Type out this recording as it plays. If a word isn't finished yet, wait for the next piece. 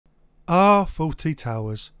Fawlty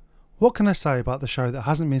Towers. What can I say about the show that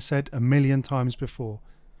hasn't been said a million times before?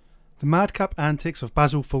 The madcap antics of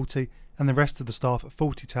Basil Fawlty and the rest of the staff at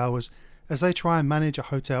Fawlty Towers as they try and manage a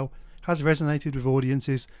hotel has resonated with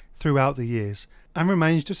audiences throughout the years and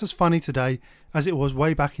remains just as funny today as it was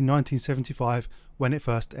way back in 1975 when it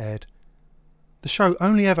first aired. The show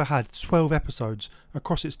only ever had 12 episodes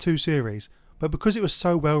across its 2 series, but because it was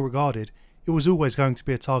so well regarded, it was always going to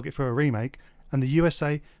be a target for a remake, and the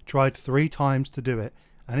USA tried 3 times to do it,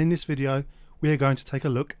 and in this video we are going to take a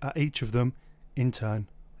look at each of them in turn.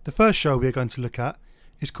 The first show we are going to look at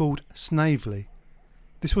is called Snavely.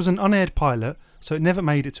 This was an unaired pilot, so it never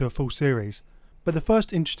made it to a full series, but the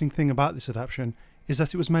first interesting thing about this adaptation is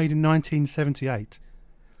that it was made in 1978.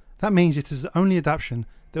 That means it is the only adaptation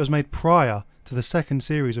that was made prior to the second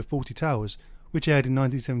series of Fawlty Towers, which aired in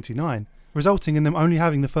 1979, resulting in them only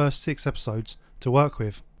having the first 6 episodes to work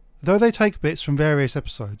with. Though they take bits from various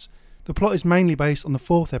episodes, the plot is mainly based on the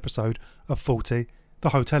 4th episode of Fawlty, the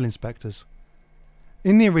Hotel Inspectors.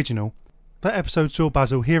 In the original, that episode saw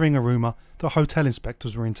Basil hearing a rumour that hotel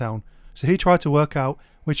inspectors were in town, so he tried to work out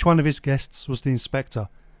which one of his guests was the inspector,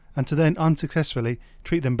 and to then unsuccessfully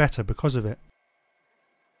treat them better because of it.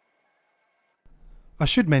 I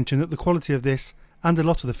should mention that the quality of this, and a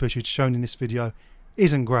lot of the footage shown in this video,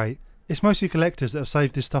 isn't great. It's mostly collectors that have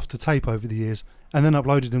saved this stuff to tape over the years and then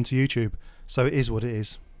uploaded them to YouTube, so it is what it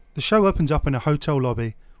is. The show opens up in a hotel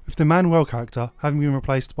lobby, with the Manuel character having been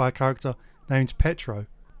replaced by a character named Petro.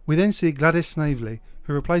 We then see Gladys Snavely,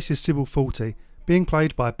 who replaces Sybil Fawlty, being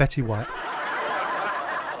played by Betty White.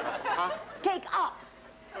 Take up!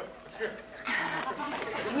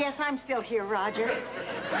 Yes, I'm still here, Roger.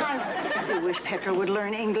 I do wish Petro would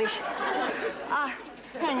learn English.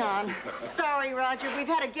 Hang on. Sorry, Roger. We've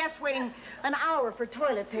had a guest waiting an hour for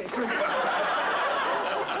toilet paper.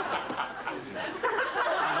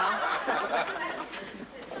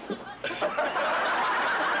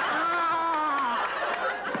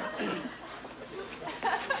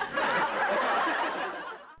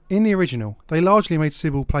 In the original, they largely made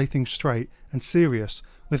Sybil play things straight and serious,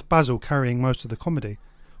 with Basil carrying most of the comedy,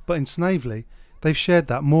 but in Snavely, they've shared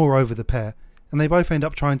that more over the pair, and they both end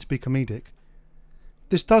up trying to be comedic.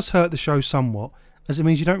 This does hurt the show somewhat, as it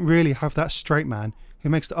means you don't really have that straight man who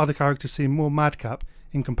makes the other characters seem more madcap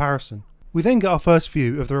in comparison. We then get our first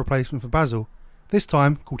view of the replacement for Basil, this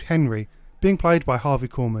time called Henry, being played by Harvey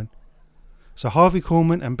Korman. So Harvey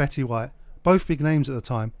Korman and Betty White, both big names at the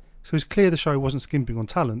time, so it's clear the show wasn't skimping on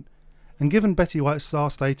talent, and given Betty White's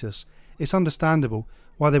star status, it's understandable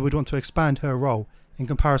why they would want to expand her role in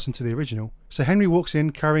comparison to the original. So Henry walks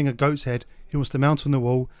in carrying a goat's head he wants to mount on the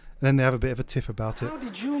wall, and then they have a bit of a tiff about it. How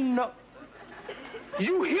did you know?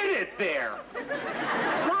 You hit it there!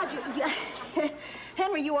 Roger,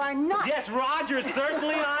 Henry, you are not... Yes, Roger's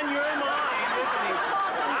certainly on your mind, isn't he?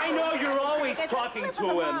 I know you're always talking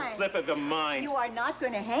to him. Slip of the mind. You are not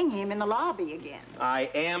going to hang him in the lobby again. I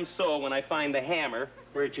am so when I find the hammer.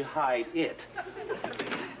 Where'd you hide it?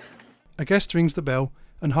 A guest rings the bell,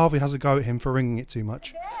 and Harvey has a go at him for ringing it too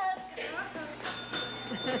much.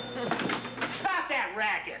 Stop that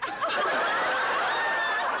racket!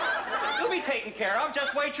 You'll be taken care of.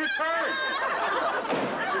 Just wait your turn.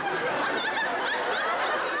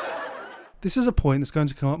 This is a point that's going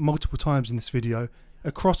to come up multiple times in this video,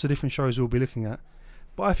 across the different shows we'll be looking at,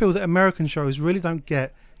 but I feel that American shows really don't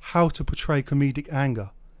get how to portray comedic anger.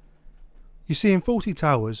 You see, in Fawlty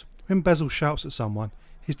Towers, when Basil shouts at someone,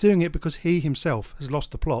 he's doing it because he himself has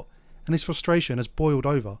lost the plot, and his frustration has boiled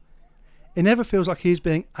over. It never feels like he's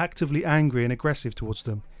being actively angry and aggressive towards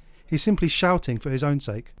them. He's simply shouting for his own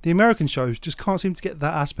sake. The American shows just can't seem to get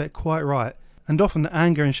that aspect quite right, and often the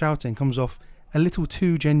anger and shouting comes off a little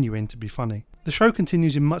too genuine to be funny. The show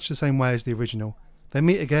continues in much the same way as the original. They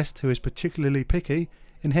meet a guest who is particularly picky,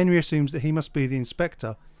 and Henry assumes that he must be the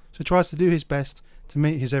inspector, so tries to do his best to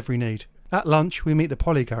meet his every need. At lunch, we meet the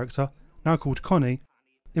Polly character, now called Connie,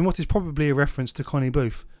 in what is probably a reference to Connie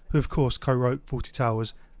Booth, who of course co-wrote Fawlty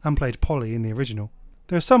Towers and played Polly in the original.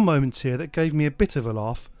 There are some moments here that gave me a bit of a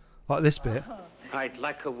laugh, like this bit. I'd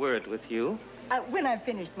like a word with you. When I've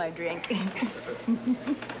finished my drink.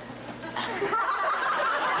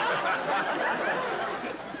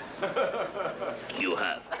 You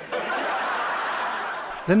have.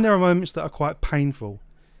 Then there are moments that are quite painful.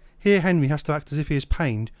 Here Henry has to act as if he is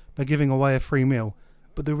pained by giving away a free meal,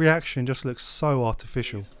 but the reaction just looks so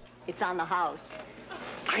artificial. It's on the house.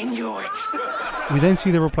 I knew it. We then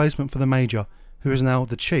see the replacement for the Major, who is now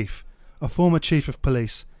the Chief, a former Chief of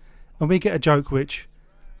Police, and we get a joke which,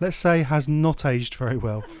 let's say, has not aged very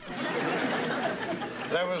well.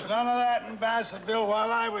 There was none of that in Bassettville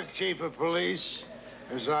while I was chief of police.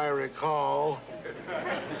 As I recall,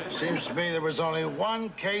 seems to me there was only one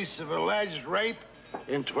case of alleged rape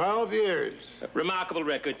in 12 years. Remarkable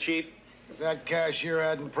record, Chief. If that cashier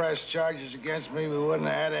hadn't pressed charges against me, we wouldn't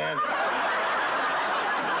have had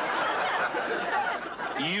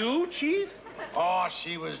any. You, Chief? Oh,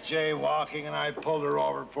 she was jaywalking, and I pulled her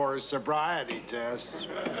over for a sobriety test.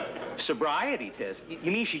 Sobriety test? You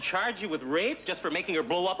mean she charged you with rape just for making her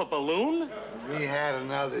blow up a balloon? We had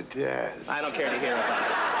another test. I don't care to hear about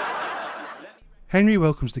it. Henry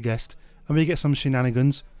welcomes the guest, and we get some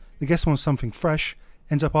shenanigans. The guest wants something fresh,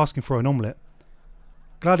 ends up asking for an omelette.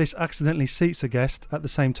 Gladys accidentally seats the guest at the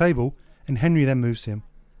same table, and Henry then moves him.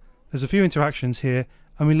 There's a few interactions here,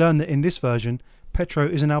 and we learn that in this version, Petro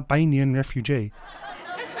is an Albanian refugee.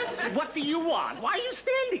 What do you want? Why are you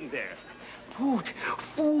standing there? Food.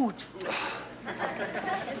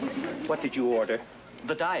 What did you order?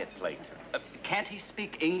 The diet plate. Can't he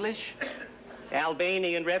speak English?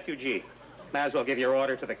 Albanian refugee. Might as well give your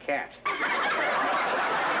order to the cat.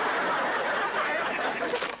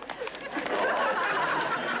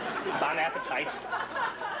 Bon appetite.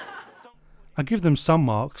 I give them some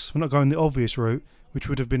marks for not going the obvious route, which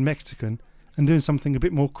would have been Mexican, and doing something a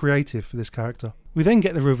bit more creative for this character. We then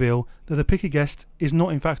get the reveal that the picky guest is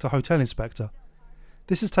not in fact a hotel inspector.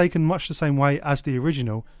 This is taken much the same way as the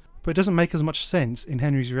original, but it doesn't make as much sense in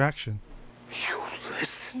Henry's reaction. You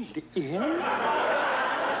listened in?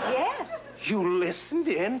 Yes. You listened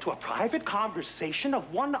in to a private conversation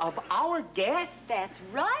of one of our guests? That's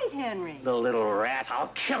right, Henry. The little rat.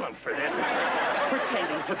 I'll kill him for this.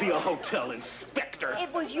 Pretending to be a hotel inspector.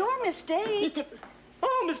 It was your mistake.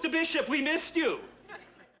 Oh, Mr. Bishop, we missed you.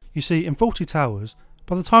 You see, in Fawlty Towers,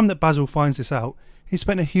 by the time that Basil finds this out, he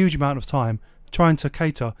spent a huge amount of time trying to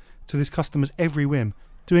cater to this customer's every whim,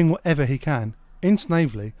 doing whatever he can. In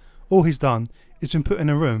Snavely, all he's done is been put in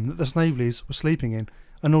a room that the Snaveleys were sleeping in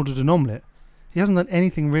and ordered an omelette. He hasn't done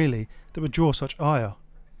anything really that would draw such ire.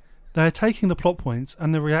 They are taking the plot points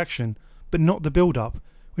and the reaction, but not the build-up,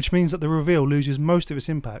 which means that the reveal loses most of its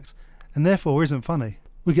impact, and therefore isn't funny.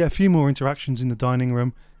 We get a few more interactions in the dining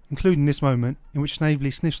room, including this moment in which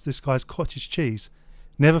Snavely sniffs this guy's cottage cheese.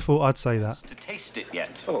 Never thought I'd say that. To taste it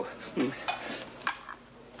yet. Oh.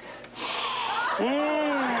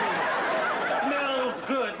 Smells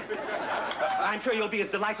good. I'm sure you'll be as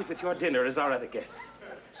delighted with your dinner as our other guests.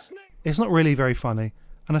 It's not really very funny,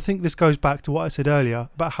 and I think this goes back to what I said earlier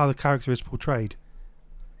about how the character is portrayed.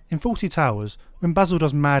 In Fawlty Towers, when Basil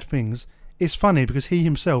does mad things, it's funny because he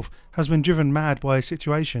himself has been driven mad by a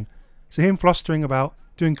situation, so him flustering about,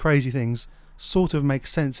 doing crazy things, sort of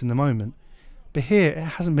makes sense in the moment. But here, it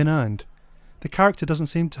hasn't been earned. The character doesn't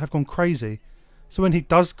seem to have gone crazy, so when he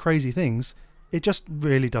does crazy things, it just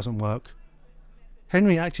really doesn't work.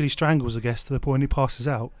 Henry actually strangles the guest to the point he passes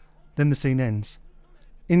out, then the scene ends.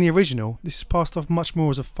 In the original, this is passed off much more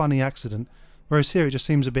as a funny accident, whereas here it just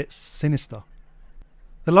seems a bit sinister.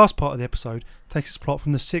 The last part of the episode takes its plot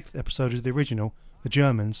from the 6th episode of the original, The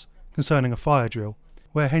Germans, concerning a fire drill,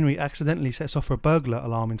 where Henry accidentally sets off a burglar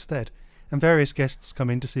alarm instead, and various guests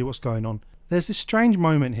come in to see what's going on. There's this strange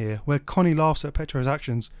moment here where Connie laughs at Petro's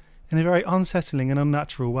actions in a very unsettling and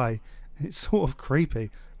unnatural way. It's sort of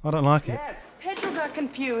creepy. I don't like it. Yes. Petro got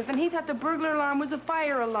confused, and he thought the burglar alarm was a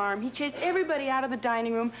fire alarm. He chased everybody out of the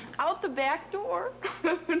dining room, out the back door.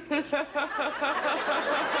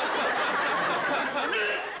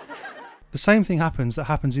 The same thing happens that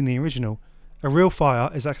happens in the original. A real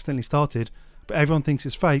fire is accidentally started, but everyone thinks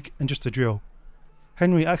it's fake and just a drill.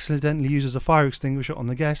 Henry accidentally uses a fire extinguisher on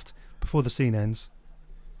the guest before the scene ends.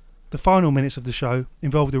 The final minutes of the show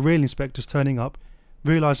involve the real inspectors turning up,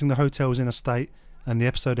 realising the hotel is in a state, and the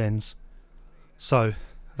episode ends. So,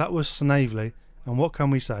 that was Snavely, and what can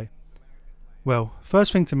we say? Well,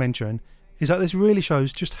 first thing to mention is that this really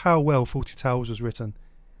shows just how well Fawlty Towers was written.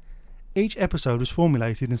 Each episode was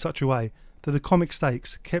formulated in such a way that the comic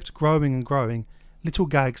stakes kept growing and growing, little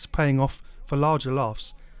gags paying off for larger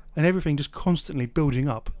laughs, and everything just constantly building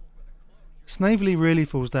up. Snavely really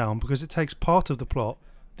falls down because it takes part of the plot,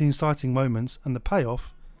 the inciting moments and the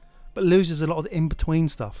payoff, but loses a lot of the in-between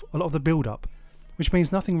stuff, a lot of the build-up, which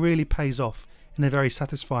means nothing really pays off in a very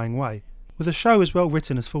satisfying way. With a show as well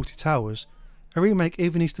written as Fawlty Towers, a remake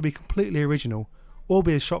either needs to be completely original or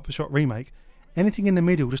be a shot-for-shot remake. Anything in the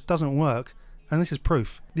middle just doesn't work, and this is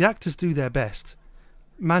proof. The actors do their best.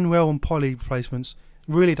 Manuel and Polly replacements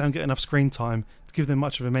really don't get enough screen time to give them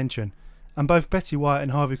much of a mention, and both Betty White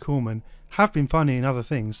and Harvey Korman have been funny in other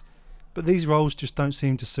things, but these roles just don't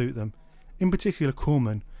seem to suit them. In particular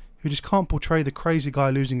Korman, who just can't portray the crazy guy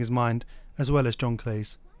losing his mind as well as John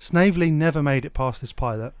Cleese. Snavely never made it past this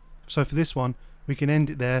pilot, so for this one we can end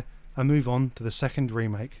it there and move on to the second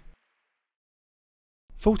remake.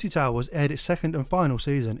 Fawlty Towers aired its second and final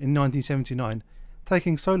season in 1979,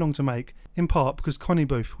 taking so long to make in part because Connie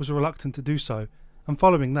Booth was reluctant to do so, and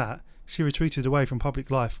following that she retreated away from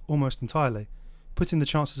public life almost entirely, putting the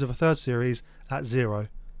chances of a third series at 0.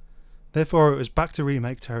 Therefore it was back to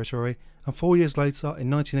remake territory, and 4 years later,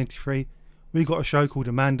 in 1983, we got a show called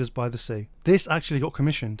Amanda's by the Sea. This actually got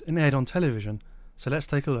commissioned and aired on television, so let's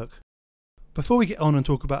take a look. Before we get on and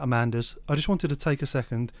talk about Amanda's, I just wanted to take a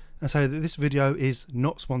second and say that this video is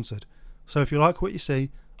not sponsored. So if you like what you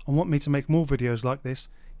see and want me to make more videos like this,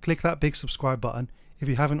 click that big subscribe button if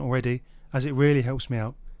you haven't already, as it really helps me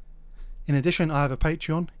out. In addition, I have a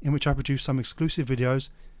Patreon in which I produce some exclusive videos,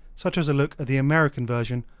 such as a look at the American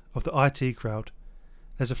version of the IT Crowd.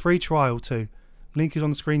 There's a free trial too. Link is on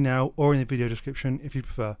the screen now or in the video description if you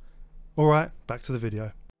prefer. Alright, back to the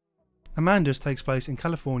video. Amanda's takes place in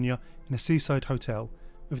California in a seaside hotel,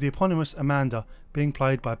 with the eponymous Amanda being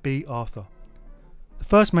played by B. Arthur. The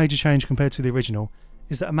first major change compared to the original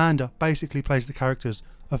is that Amanda basically plays the characters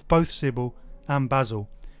of both Sybil and Basil.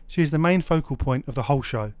 She is the main focal point of the whole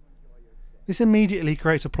show. This immediately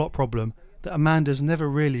creates a plot problem that Amanda's never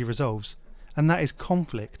really resolves, and that is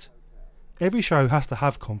conflict. Every show has to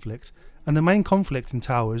have conflict, and the main conflict in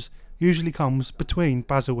Towers usually comes between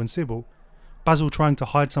Basil and Sybil. Basil trying to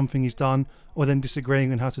hide something he's done, or them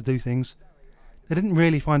disagreeing on how to do things. They didn't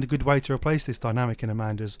really find a good way to replace this dynamic in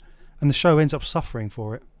Amanda's, and the show ends up suffering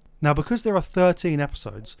for it. Now, because there are 13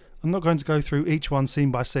 episodes, I'm not going to go through each one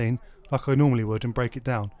scene by scene like I normally would and break it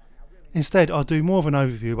down. Instead, I'll do more of an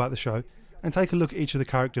overview about the show and take a look at each of the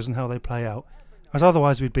characters and how they play out, as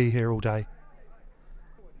otherwise we'd be here all day.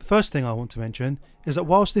 The first thing I want to mention is that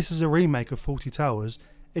whilst this is a remake of Fawlty Towers,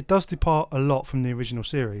 it does depart a lot from the original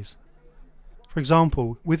series. For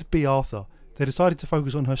example, with B. Arthur, they decided to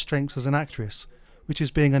focus on her strengths as an actress, which is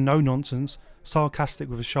being a no-nonsense, sarcastic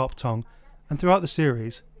with a sharp tongue, and throughout the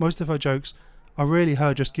series, most of her jokes are really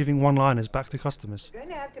her just giving one-liners back to customers. You're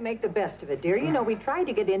going to have to make the best of it, dear. You know, we tried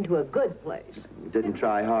to get into a good place. You didn't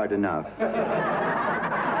try hard enough.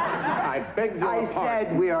 I beg your I pardon.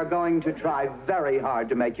 said we are going to try very hard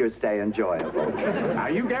to make your stay enjoyable. Are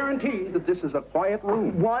you guaranteed that this is a quiet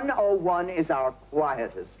room? 101 is our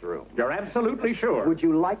quietest room. You're absolutely sure? Would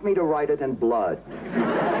you like me to write it in blood?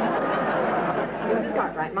 Mrs.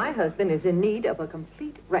 Cartwright, my husband is in need of a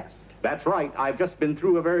complete rest. That's right. I've just been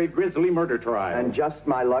through a very grisly murder trial. And just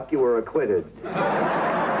my luck you were acquitted.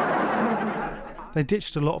 They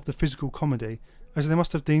ditched a lot of the physical comedy, as they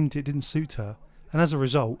must have deemed it didn't suit her, and as a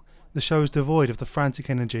result, the show is devoid of the frantic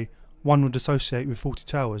energy one would associate with Fawlty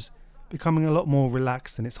Towers, becoming a lot more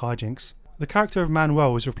relaxed in its hijinks. The character of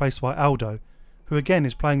Manuel is replaced by Aldo, who again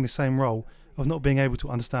is playing the same role of not being able to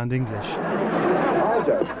understand English.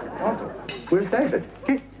 Aldo, where's David?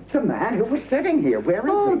 The man who was sitting here, where is he?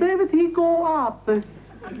 Oh, David, he go up.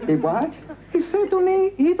 He what? He said to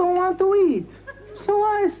me he don't want to eat. So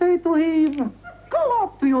I say to him, go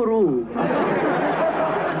up to your room.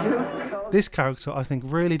 This character, I think,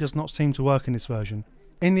 really does not seem to work in this version.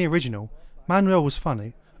 In the original, Manuel was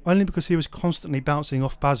funny, only because he was constantly bouncing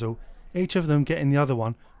off Basil, each of them getting the other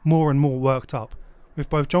one more and more worked up, with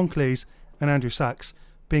both John Cleese and Andrew Sachs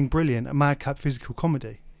being brilliant at madcap physical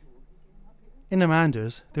comedy. In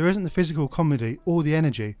Amanda's, there isn't the physical comedy or the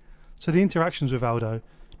energy, so the interactions with Aldo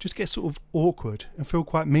just get sort of awkward and feel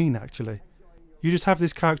quite mean actually. You just have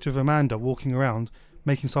this character of Amanda walking around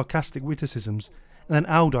making sarcastic witticisms, and then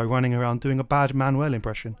Aldo running around doing a bad Manuel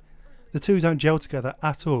impression. The two don't gel together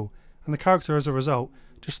at all, and the character as a result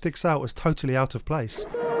just sticks out as totally out of place.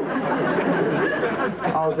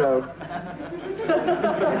 Aldo,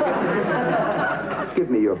 give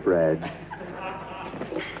me your bread.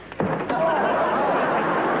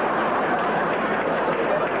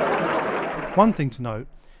 One thing to note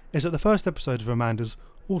is that the first episode of Amanda's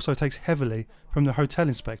also takes heavily from the hotel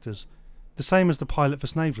inspectors, the same as the pilot for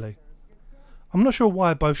Snavely. I'm not sure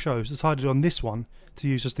why both shows decided on this one to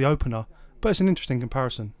use as the opener, but it's an interesting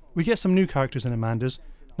comparison. We get some new characters in Amanda's,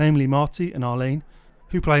 namely Marty and Arlene,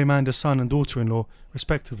 who play Amanda's son and daughter-in-law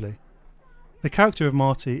respectively. The character of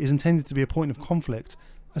Marty is intended to be a point of conflict,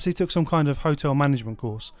 as he took some kind of hotel management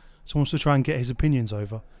course, so wants to try and get his opinions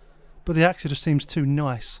over, but the actor just seems too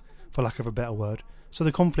nice, for lack of a better word, so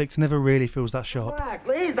the conflict never really feels that sharp.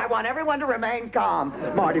 Please, I want everyone to remain calm.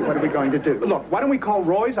 Marty, what are we going to do? Look, why don't we call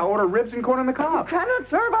Roy's? I'll order ribs and corn on the cob. You cannot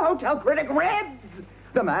serve a hotel critic ribs.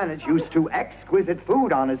 The man is used to exquisite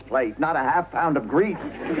food on his plate, not a half-pound of grease.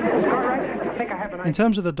 I think I have an In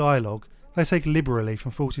terms of the dialogue, they take liberally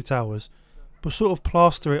from Fawlty Towers, but sort of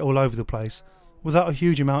plaster it all over the place, without a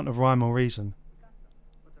huge amount of rhyme or reason.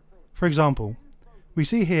 For example, We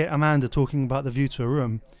see here Amanda talking about the view to a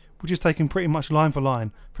room, which is taken pretty much line for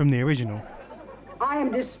line from the original. I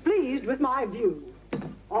am displeased with my view.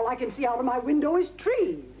 All I can see out of my window is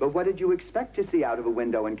trees. But what did you expect to see out of a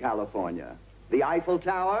window in California? The Eiffel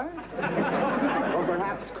Tower? Or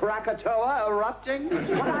perhaps Krakatoa erupting?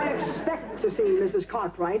 What I expect to see, Mrs.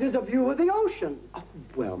 Cartwright, is a view of the ocean. Oh,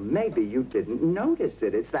 well, maybe you didn't notice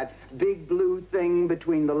it. It's that big blue thing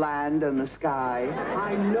between the land and the sky.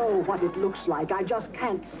 I know what it looks like. I just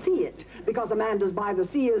can't see it, because Amanda's by the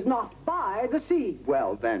Sea is not by the sea.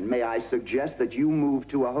 Well, then, may I suggest that you move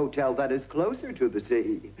to a hotel that is closer to the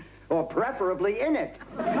sea, or preferably in it?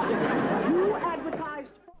 You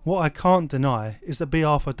advertised... What I can't deny is that B.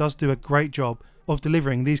 Arthur does do a great job of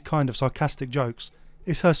delivering these kind of sarcastic jokes.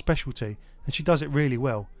 It's her specialty, and she does it really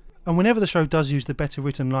well. And whenever the show does use the better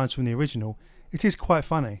written lines from the original, it is quite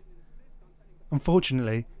funny.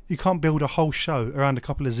 Unfortunately, you can't build a whole show around a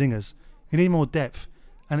couple of zingers. You need more depth,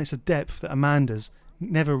 and it's a depth that Amanda's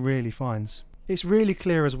never really finds. It's really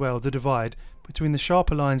clear as well the divide between the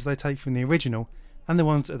sharper lines they take from the original and the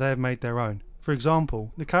ones that they have made their own. For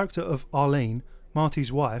example, the character of Arlene,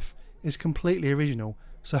 Marty's wife, is completely original,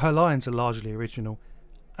 so her lines are largely original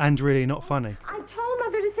and really not funny. I told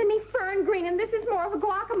Mother to send me fern green, and this is more of a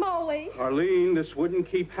guacamole. Arlene, this wouldn't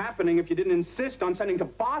keep happening if you didn't insist on sending to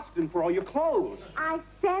Boston for all your clothes. I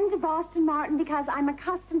send to Boston, Martin, because I'm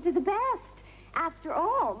accustomed to the best. After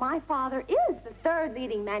all, my father is the third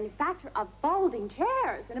leading manufacturer of folding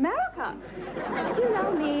chairs in America. But you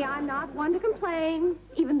know me, I'm not one to complain,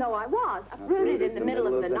 even though I was uprooted in the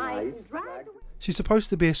middle of the night and dragged away. She's supposed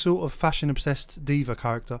to be a sort of fashion-obsessed diva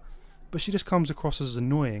character, but she just comes across as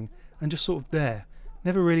annoying and just sort of there,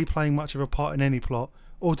 never really playing much of a part in any plot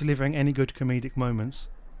or delivering any good comedic moments.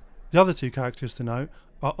 The other two characters to note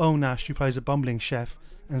are Earl Nash, who plays a bumbling chef,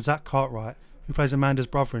 and Zach Cartwright, who plays Amanda's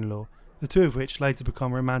brother-in-law, the two of which later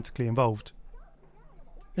become romantically involved.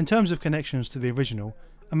 In terms of connections to the original,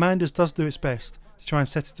 Amanda's does do its best to try and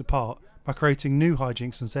set it apart by creating new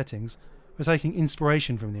hijinks and settings, but taking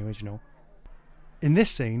inspiration from the original. In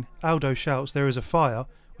this scene, Aldo shouts there is a fire,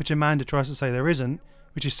 which Amanda tries to say there isn't,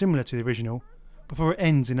 which is similar to the original, before it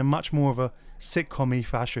ends in a much more of a sitcom-y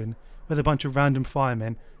fashion, with a bunch of random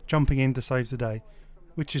firemen jumping in to save the day,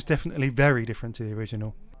 which is definitely very different to the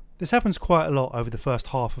original. This happens quite a lot over the first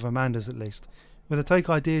half of Amanda's at least, where they take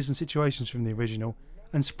ideas and situations from the original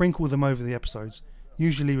and sprinkle them over the episodes,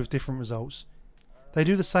 usually with different results. They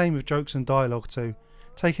do the same with jokes and dialogue too,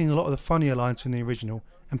 taking a lot of the funnier lines from the original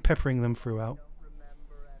and peppering them throughout.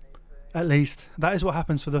 At least, that is what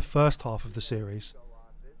happens for the first half of the series.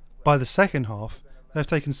 By the second half, they have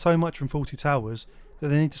taken so much from Fawlty Towers that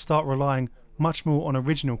they need to start relying much more on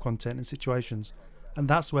original content and situations, and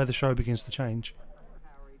that's where the show begins to change.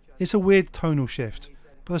 It's a weird tonal shift,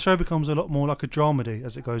 but the show becomes a lot more like a dramedy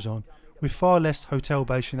as it goes on, with far less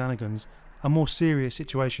hotel-based shenanigans and more serious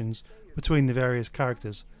situations between the various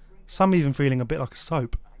characters, some even feeling a bit like a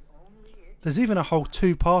soap. There's even a whole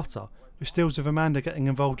two-parter which deals with Amanda getting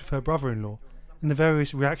involved with her brother-in-law and the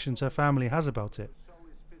various reactions her family has about it.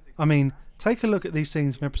 I mean, take a look at these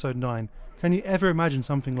scenes from episode 9. Can you ever imagine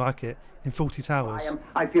something like it in Fawlty Towers?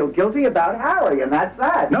 I feel guilty about Harry, and that's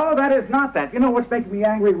that. No, that is not that. You know what's making me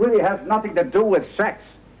angry really has nothing to do with sex.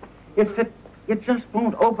 It's that you just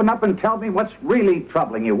won't open up and tell me what's really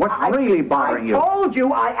troubling you, what's really bothering you. I told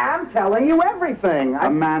you I am telling you everything.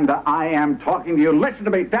 Amanda, I am talking to you. Listen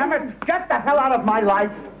to me, damn it! Get the hell out of my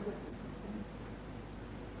life.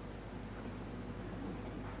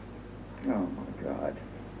 Oh, my God.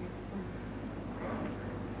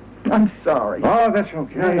 I'm sorry. Oh, that's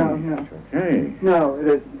okay. No. That's okay. No, it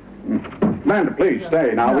isn't. Amanda, please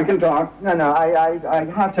stay. Now, we can talk. No, I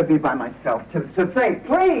have to be by myself to think.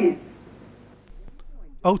 Please!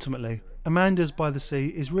 Ultimately, Amanda's by the Sea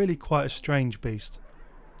is really quite a strange beast.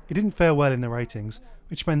 It didn't fare well in the ratings,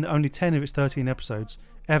 which meant that only 10 of its 13 episodes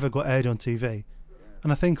ever got aired on TV,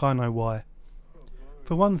 and I think I know why.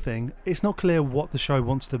 For one thing, it's not clear what the show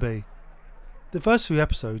wants to be. The first few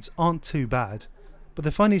episodes aren't too bad, but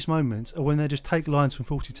the funniest moments are when they just take lines from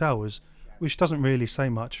Fawlty Towers, which doesn't really say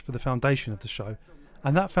much for the foundation of the show,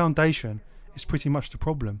 and that foundation is pretty much the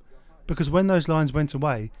problem, because when those lines went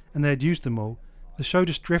away and they had used them all, the show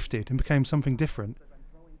just drifted and became something different.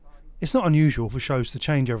 It's not unusual for shows to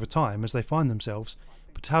change over time as they find themselves,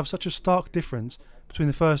 but to have such a stark difference between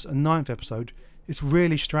the first and 9th episode is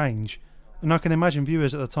really strange, and I can imagine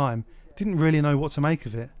viewers at the time didn't really know what to make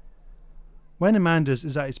of it. When Amanda's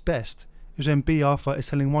is at its best, is when B. Arthur is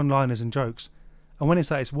telling one-liners and jokes, and when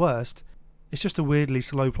it's at its worst, it's just a weirdly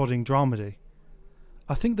slow-plodding dramedy.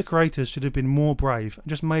 I think the creators should have been more brave and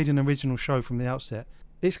just made an original show from the outset,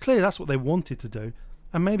 It's clear that's what they wanted to do,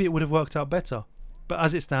 and maybe it would have worked out better, but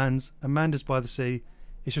as it stands, Amanda's by the Sea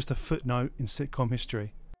is just a footnote in sitcom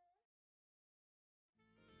history.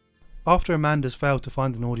 After Amanda's failed to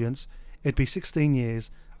find an audience, it'd be 16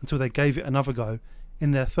 years until they gave it another go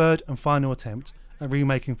in their third and final attempt at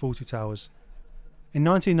remaking Fawlty Towers. In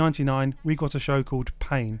 1999, we got a show called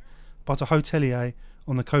Payne, about a hotelier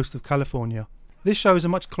on the coast of California. This show is a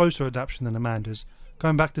much closer adaptation than Amanda's,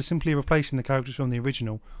 going back to simply replacing the characters from the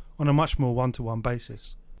original on a much more one-to-one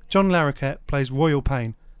basis. John Larroquette plays Royal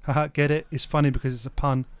Payne. Haha, get it? It's funny because it's a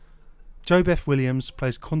pun. Jo Beth Williams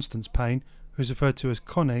plays Constance Payne, who is referred to as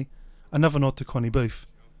Connie, another nod to Connie Booth.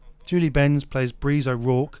 Julie Benz plays Breeze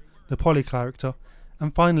O'Rourke, the Polly character,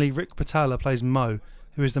 and finally Rick Patala plays Mo,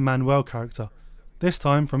 who is the Manuel character, this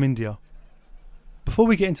time from India. Before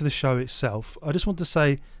we get into the show itself, I just want to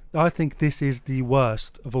say that I think this is the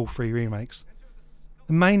worst of all three remakes.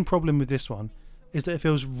 The main problem with this one is that it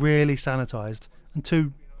feels really sanitised and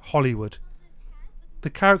too Hollywood. The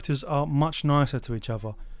characters are much nicer to each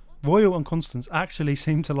other. Royal and Constance actually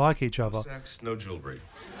seem to like each other. Sex, no jewelry.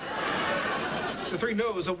 The three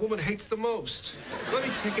no's a woman hates the most. Let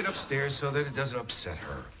me take it upstairs so that it doesn't upset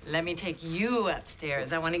her. Let me take you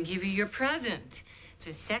upstairs. I want to give you your present. It's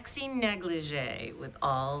a sexy negligee with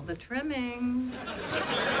all the trimmings.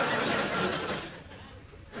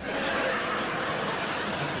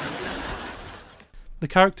 The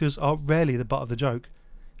characters are rarely the butt of the joke.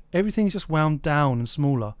 Everything's just wound down and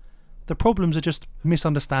smaller. The problems are just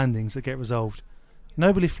misunderstandings that get resolved.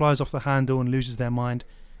 Nobody flies off the handle and loses their mind.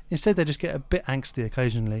 Instead they just get a bit angsty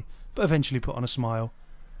occasionally, but eventually put on a smile.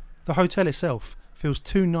 The hotel itself feels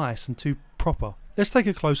too nice and too proper. Let's take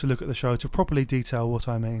a closer look at the show to properly detail what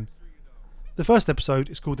I mean. The first episode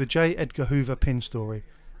is called the J. Edgar Hoover Pin Story,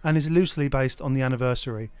 and is loosely based on The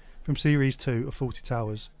Anniversary from Series 2 of Fawlty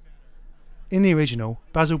Towers. In the original,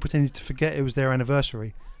 Basil pretended to forget it was their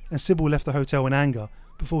anniversary, and Sybil left the hotel in anger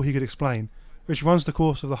before he could explain, which runs the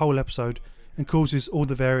course of the whole episode and causes all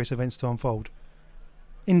the various events to unfold.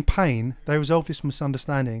 In Payne, they resolve this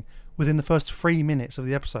misunderstanding within the first 3 minutes of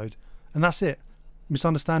the episode, and that's it.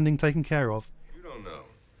 Misunderstanding taken care of. You don't know.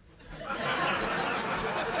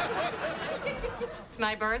 It's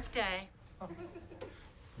my birthday.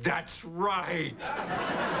 That's right.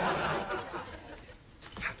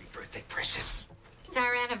 Happy birthday, precious. It's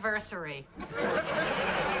our anniversary.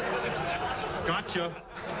 Gotcha.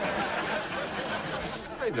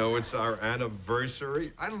 I know it's our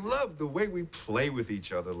anniversary. I love the way we play with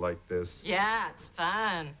each other like this. Yeah, it's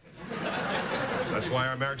fun. That's why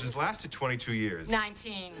our marriage has lasted 22 years.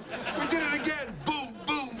 19. We did it again. Boom,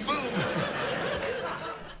 boom, boom.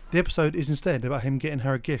 The episode is instead about him getting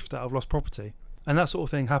her a gift out of lost property, and that sort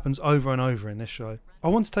of thing happens over and over in this show. I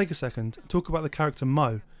want to take a second and talk about the character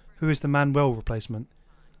Mo, who is the Manuel replacement.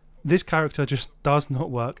 This character just does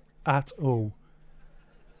not work at all.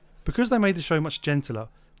 Because they made the show much gentler,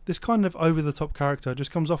 this kind of over-the-top character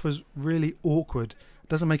just comes off as really awkward. It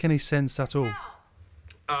doesn't make any sense at all.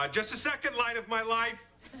 Just a second, light of my life.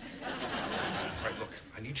 All right, look,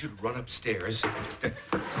 I need you to run upstairs. Mo!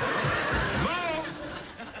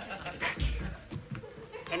 Back here.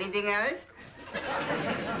 Anything else?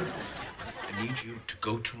 I need you to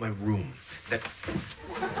go to my room.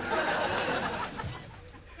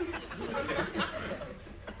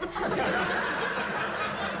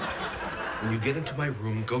 When you get into my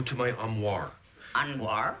room, go to my armoire.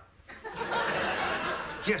 Anwar?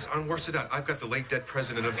 Yes, Anwar Sadat. I've got the late dead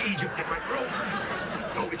president of Egypt in my room.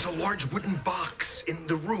 No, it's a large wooden box in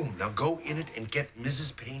the room. Now go in it and get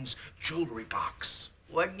Mrs. Payne's jewelry box.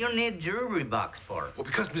 What do you need jewelry box for? Well,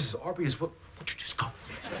 because Mrs. Arby is what you just go?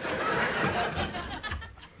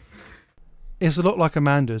 It's a lot like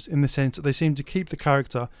Amanda's in the sense that they seem to keep the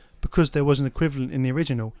character because there was an equivalent in the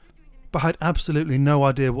original, but had absolutely no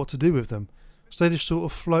idea what to do with them, so they just sort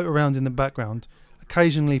of float around in the background,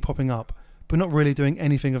 occasionally popping up, but not really doing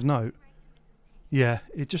anything of note. Yeah,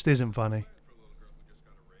 it just isn't funny.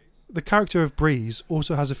 The character of Breeze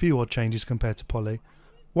also has a few odd changes compared to Polly,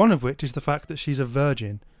 one of which is the fact that she's a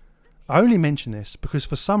virgin. I only mention this because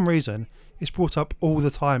for some reason it's brought up all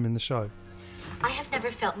the time in the show. I have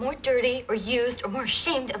never felt more dirty or used or more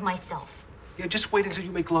ashamed of myself. Yeah, just wait until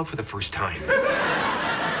you make love for the first time.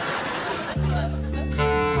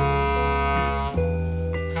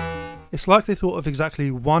 It's like they thought of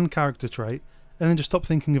exactly one character trait and then just stopped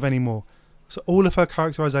thinking of any more, so all of her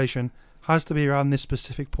characterization has to be around this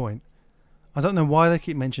specific point. I don't know why they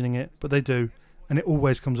keep mentioning it, but they do, and it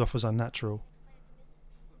always comes off as unnatural.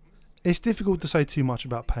 It's difficult to say too much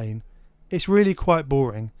about Payne. It's really quite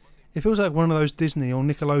boring. It feels like one of those Disney or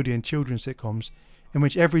Nickelodeon children's sitcoms in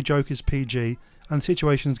which every joke is PG and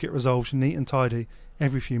situations get resolved neat and tidy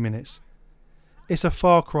every few minutes. It's a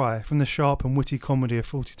far cry from the sharp and witty comedy of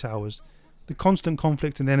Fawlty Towers. The constant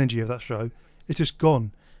conflict and energy of that show is just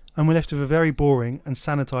gone, and we're left with a very boring and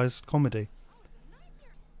sanitised comedy.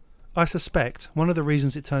 I suspect one of the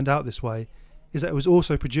reasons it turned out this way is that it was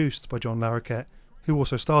also produced by John Larroquette, who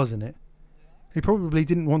also stars in it. He probably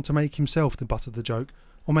didn't want to make himself the butt of the joke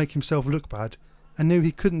or make himself look bad, and knew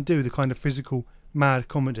he couldn't do the kind of physical, mad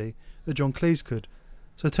comedy that John Cleese could,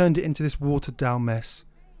 so turned it into this watered down mess.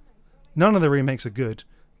 None of the remakes are good,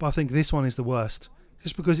 but I think this one is the worst,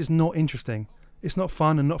 just because it's not interesting, it's not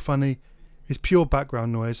fun and not funny, it's pure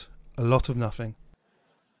background noise, a lot of nothing.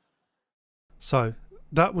 So,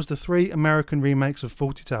 that was the 3 American remakes of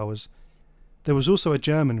Fawlty Towers. There was also a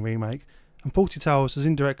German remake, and Fawlty Towers has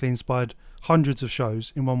indirectly inspired hundreds of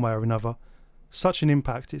shows in one way or another, such an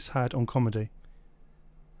impact it's had on comedy.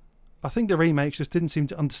 I think the remakes just didn't seem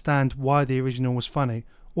to understand why the original was funny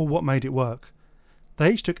or what made it work.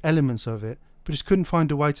 They each took elements of it, but just couldn't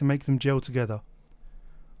find a way to make them gel together.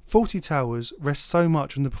 Fawlty Towers rests so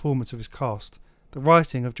much on the performance of its cast, the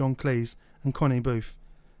writing of John Cleese and Connie Booth,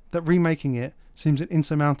 that remaking it seems an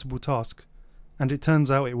insurmountable task, and it turns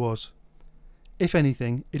out it was. If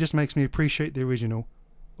anything, it just makes me appreciate the original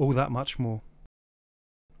all that much more.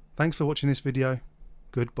 Thanks for watching this video.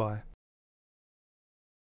 Goodbye.